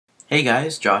Hey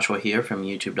guys, Joshua here from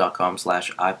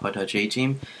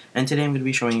youtube.com/iPodTouchAteam, and today I'm going to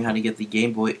be showing you how to get the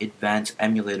Game Boy Advance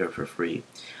emulator for free.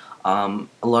 A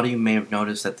lot of you may have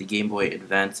noticed that the Game Boy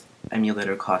Advance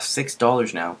emulator costs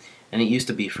 $6 now, and it used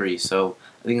to be free, so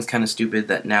I think it's kind of stupid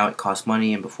that now it costs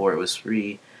money and before it was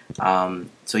free. So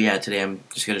yeah, today I'm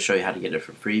just going to show you how to get it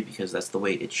for free because that's the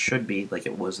way it should be, like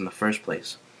it was in the first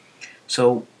place.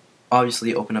 So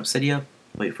obviously open up Cydia,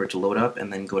 wait for it to load up,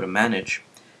 and then go to Manage.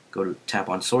 Go to tap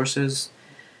on Sources,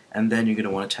 and then you're going to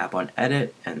want to tap on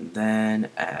Edit, and then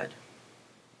Add.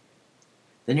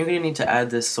 Then you're going to need to add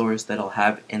this source that I'll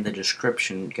have in the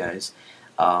description, guys.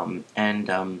 It's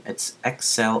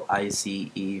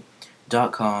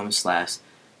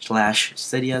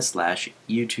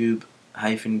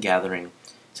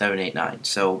xlize.com/Cydia/YouTube-gathering789.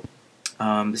 So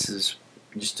this is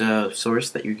just a source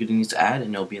that you're going to need to add,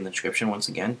 and it'll be in the description once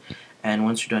again. And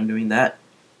once you're done doing that,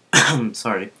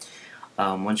 sorry.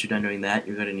 Once you're done doing that,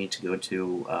 you're going to need to go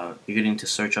to, you're going to need to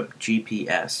search up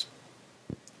GPS.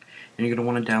 And you're going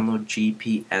to want to download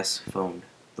GPS phone,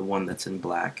 the one that's in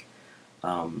black.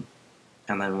 And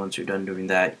then once you're done doing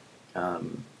that,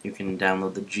 you can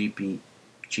download the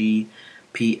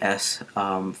GPS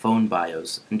phone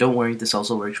BIOS. And don't worry, this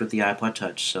also works with the iPod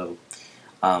Touch, so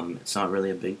it's not really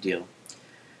a big deal.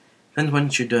 Then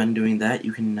once you're done doing that,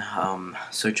 you can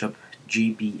search up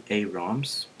GBA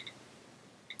Roms.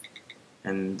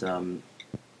 And you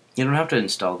don't have to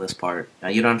install this part.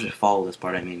 You don't have to follow this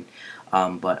part, I mean.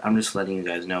 But I'm just letting you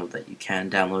guys know that you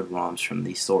can download ROMs from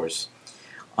the source.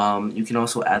 You can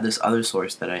also add this other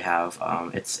source that I have.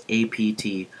 It's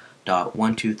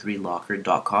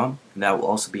apt.123locker.com. That will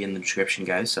also be in the description,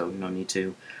 guys, so no need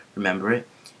to remember it.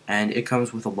 And it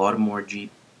comes with a lot of more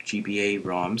GBA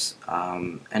ROMs.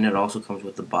 And it also comes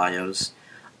with the BIOS.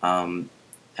 And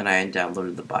I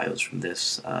downloaded the BIOS from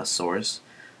this source.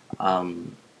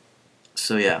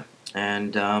 So yeah,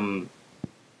 and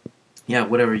yeah,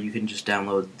 whatever, you can just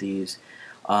download these.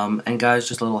 And guys,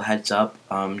 just a little heads up,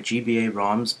 GBA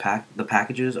Roms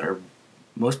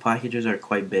most packages are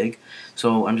quite big,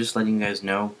 so I'm just letting you guys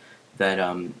know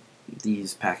that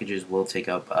these packages will take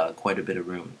up quite a bit of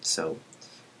room, so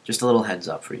just a little heads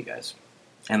up for you guys.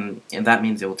 And that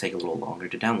means it will take a little longer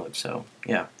to download, so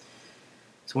yeah.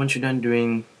 So once you're done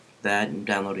doing that and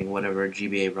downloading whatever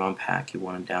GBA ROM pack you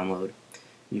want to download,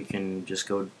 you can just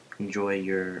go enjoy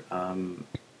your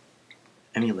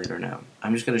emulator now.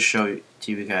 I'm just going to show it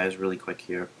to you guys really quick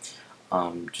here,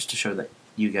 just to show that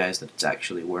you guys that it's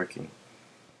actually working.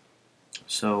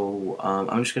 So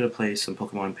I'm just going to play some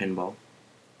Pokemon Pinball,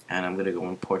 and I'm going to go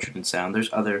in Portrait and Sound.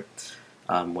 There's other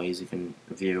ways you can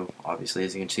view, obviously,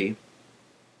 as you can see. It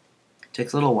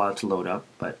takes a little while to load up,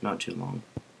 but not too long.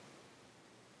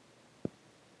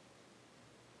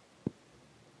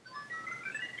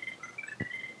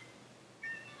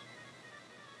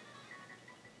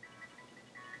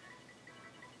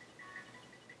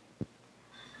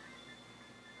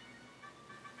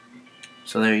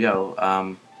 So there you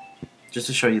go. Just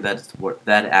to show you that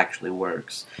that actually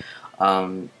works.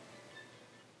 So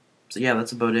yeah,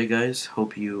 that's about it, guys.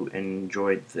 Hope you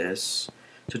enjoyed this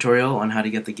tutorial on how to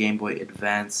get the Game Boy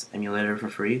Advance emulator for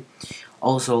free.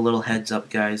 Also, a little heads up,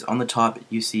 guys. On the top,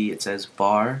 you see it says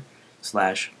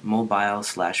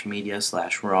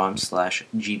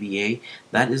var/mobile/media/rom/GBA.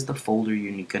 That is the folder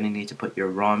you're gonna need to put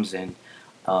your ROMs in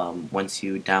once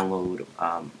you download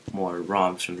more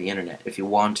ROMs from the internet, if you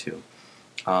want to.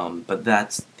 But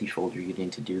that's the folder you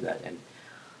need to do that in.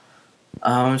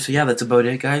 So yeah, that's about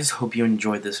it, guys. Hope you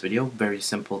enjoyed this video. Very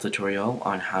simple tutorial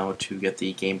on how to get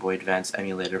the Game Boy Advance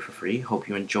emulator for free. Hope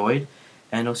you enjoyed,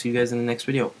 and I'll see you guys in the next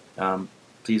video.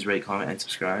 Please rate, comment, and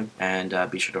subscribe, and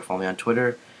be sure to follow me on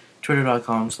Twitter,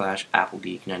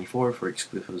 twitter.com/applegeek94 for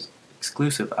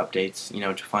exclusive updates, you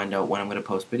know, to find out when I'm going to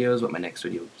post videos, what my next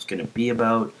video is going to be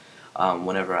about,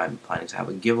 whenever I'm planning to have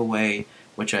a giveaway,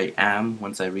 which I am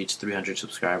once I reach 300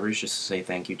 subscribers, just to say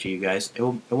thank you to you guys. It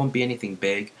won't be anything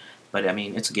big, but I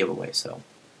mean, it's a giveaway, so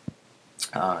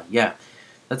yeah,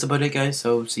 that's about it, guys.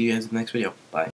 So see you guys in the next video. Bye.